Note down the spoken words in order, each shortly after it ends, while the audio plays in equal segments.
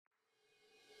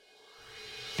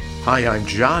Hi, I'm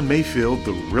John Mayfield,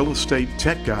 the Real Estate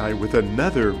Tech Guy, with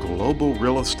another Global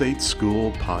Real Estate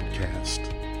School podcast.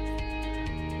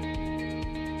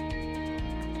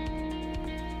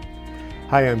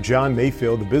 Hi, I'm John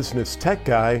Mayfield, the Business Tech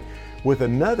Guy, with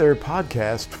another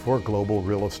podcast for Global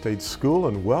Real Estate School,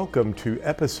 and welcome to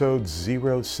episode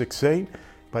 068.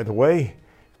 By the way,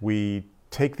 we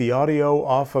take the audio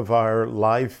off of our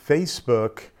live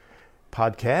Facebook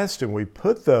podcast and we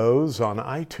put those on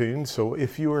iTunes. So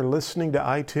if you are listening to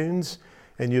iTunes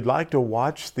and you'd like to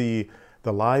watch the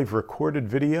live recorded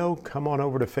video, come on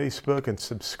over to Facebook and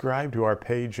subscribe to our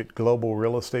page at Global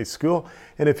Real Estate School.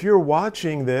 And if you're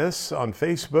watching this on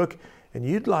Facebook and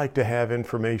you'd like to have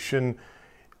information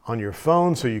on your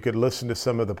phone so you could listen to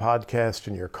some of the podcast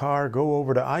in your car, go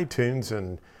over to iTunes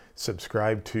and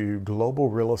subscribe to Global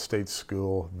Real Estate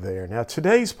School there. Now,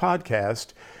 today's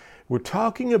podcast, we're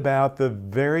talking about the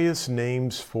various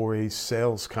names for a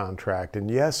sales contract.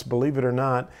 And yes, believe it or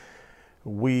not,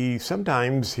 we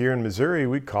sometimes here in Missouri,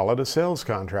 we call it a sales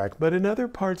contract. But in other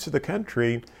parts of the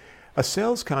country, a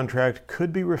sales contract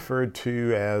could be referred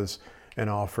to as an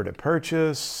offer to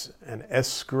purchase, an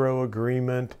escrow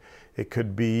agreement. It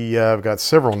could be, I've got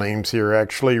several names here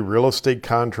actually, real estate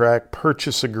contract,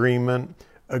 purchase agreement,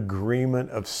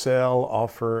 agreement of sale,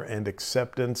 offer and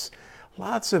acceptance.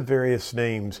 Lots of various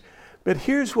names. But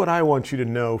here's what I want you to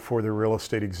know for the real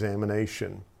estate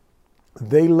examination.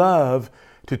 They love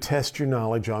to test your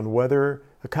knowledge on whether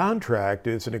a contract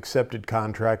is an accepted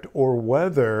contract or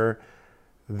whether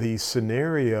the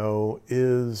scenario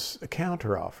is a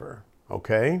counteroffer,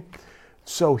 okay?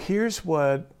 So here's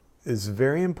what is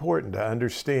very important to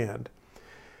understand.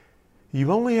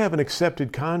 You only have an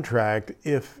accepted contract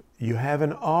if you have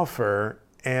an offer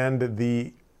and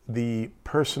the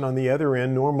person on the other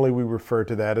end, normally we refer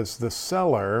to that as the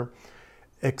seller,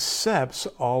 accepts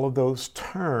all of those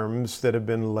terms that have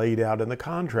been laid out in the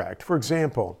contract. For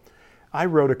example, I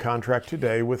wrote a contract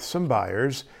today with some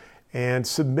buyers and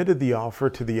submitted the offer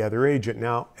to the other agent.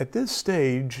 Now, at this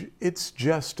stage, it's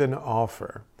just an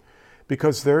offer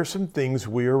because there are some things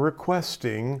we are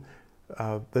requesting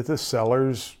that the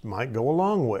sellers might go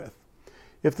along with.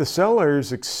 If the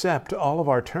sellers accept all of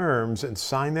our terms and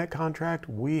sign that contract,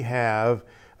 we have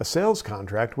a sales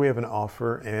contract, we have an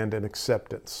offer and an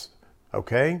acceptance,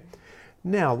 okay?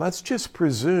 Now, let's just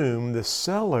presume the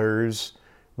sellers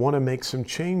want to make some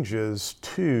changes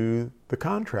to the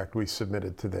contract we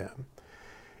submitted to them.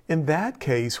 In that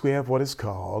case, we have what is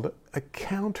called a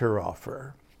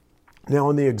counteroffer. Now,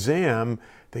 in the exam,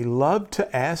 they love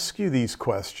to ask you these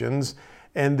questions,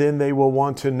 and then they will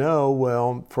want to know,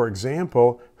 well, for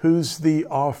example, who's the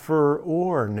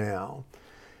offeror now?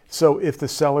 So if the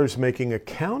seller's making a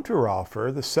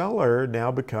counteroffer, the seller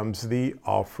now becomes the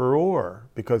offeror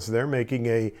because they're making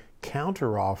a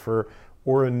counteroffer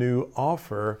or a new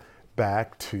offer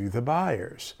back to the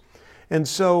buyers. And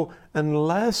so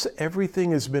unless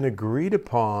everything has been agreed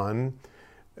upon,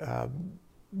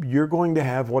 you're going to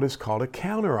have what is called a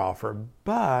counteroffer.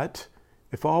 But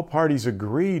if all parties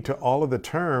agree to all of the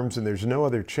terms and there's no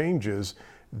other changes,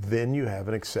 then you have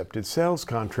an accepted sales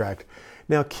contract.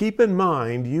 Now keep in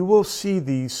mind, you will see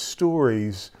these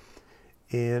stories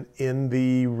in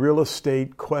the real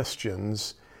estate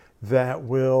questions that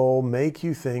will make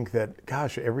you think that,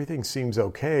 gosh, everything seems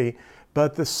okay,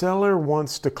 but the seller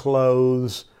wants to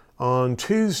close on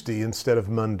Tuesday instead of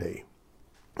Monday.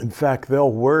 In fact, they'll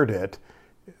word it.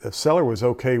 The seller was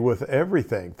okay with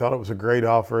everything, thought it was a great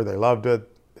offer, they loved it,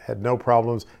 had no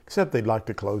problems, except they'd like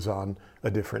to close on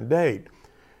a different date.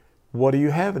 What do you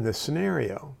have in this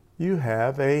scenario? You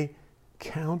have a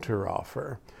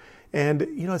counteroffer. And,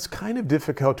 it's kind of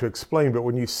difficult to explain, but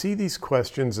when you see these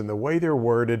questions and the way they're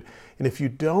worded, and if you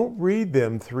don't read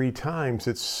them 3 times,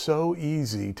 it's so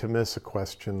easy to miss a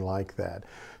question like that.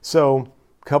 So,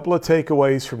 a couple of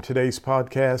takeaways from today's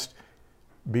podcast.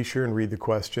 Be sure and read the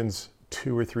questions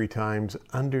 2 or 3 times,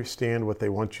 understand what they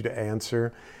want you to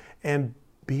answer, and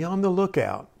be on the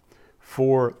lookout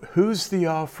for who's the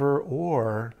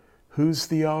offeror, who's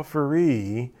the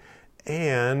offeree,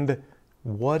 and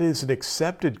what is an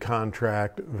accepted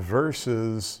contract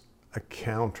versus a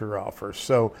counteroffer.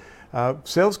 So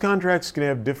sales contracts can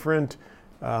have different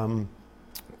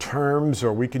terms,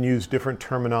 or we can use different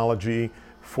terminology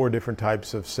for different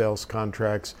types of sales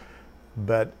contracts.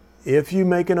 But if you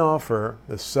make an offer,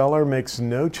 the seller makes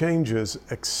no changes,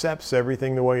 accepts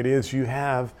everything the way it is, you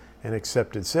have an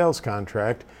accepted sales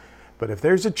contract. But if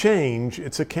there's a change,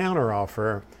 it's a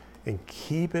counteroffer. And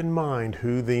keep in mind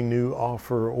who the new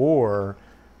offeror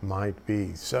might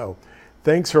be. So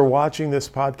thanks for watching this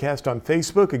podcast on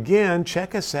Facebook. Again,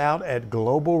 check us out at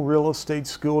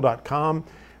globalrealestateschool.com.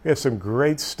 We have some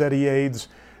great study aids.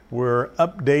 We're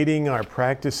updating our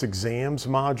practice exams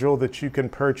module that you can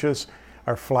purchase.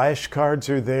 Our flashcards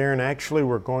are there, and actually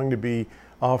we're going to be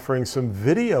offering some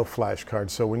video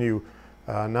flashcards. So when you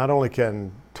not only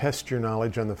can test your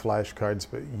knowledge on the flashcards,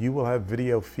 but you will have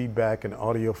video feedback and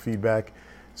audio feedback.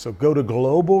 So go to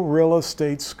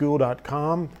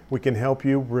globalrealestateschool.com. We can help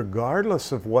you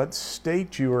regardless of what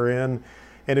state you are in.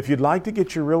 And if you'd like to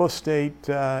get your real estate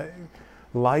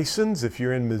license, if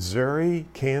you're in Missouri,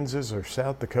 Kansas, or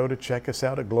South Dakota, check us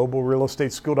out at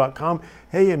globalrealestateschool.com.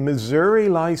 Hey, and Missouri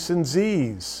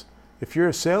licensees, if you're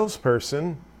a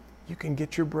salesperson, you can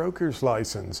get your broker's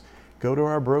license. Go to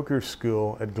our broker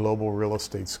school at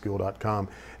globalrealestateschool.com.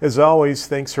 As always,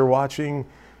 thanks for watching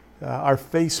our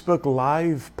Facebook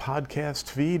Live podcast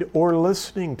feed or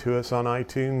listening to us on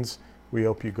iTunes. We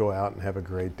hope you go out and have a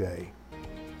great day.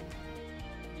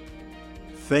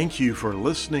 Thank you for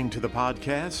listening to the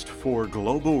podcast for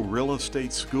Global Real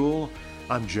Estate School.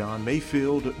 I'm John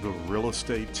Mayfield, the Real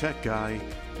Estate Tech Guy.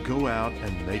 Go out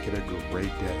and make it a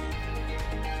great day.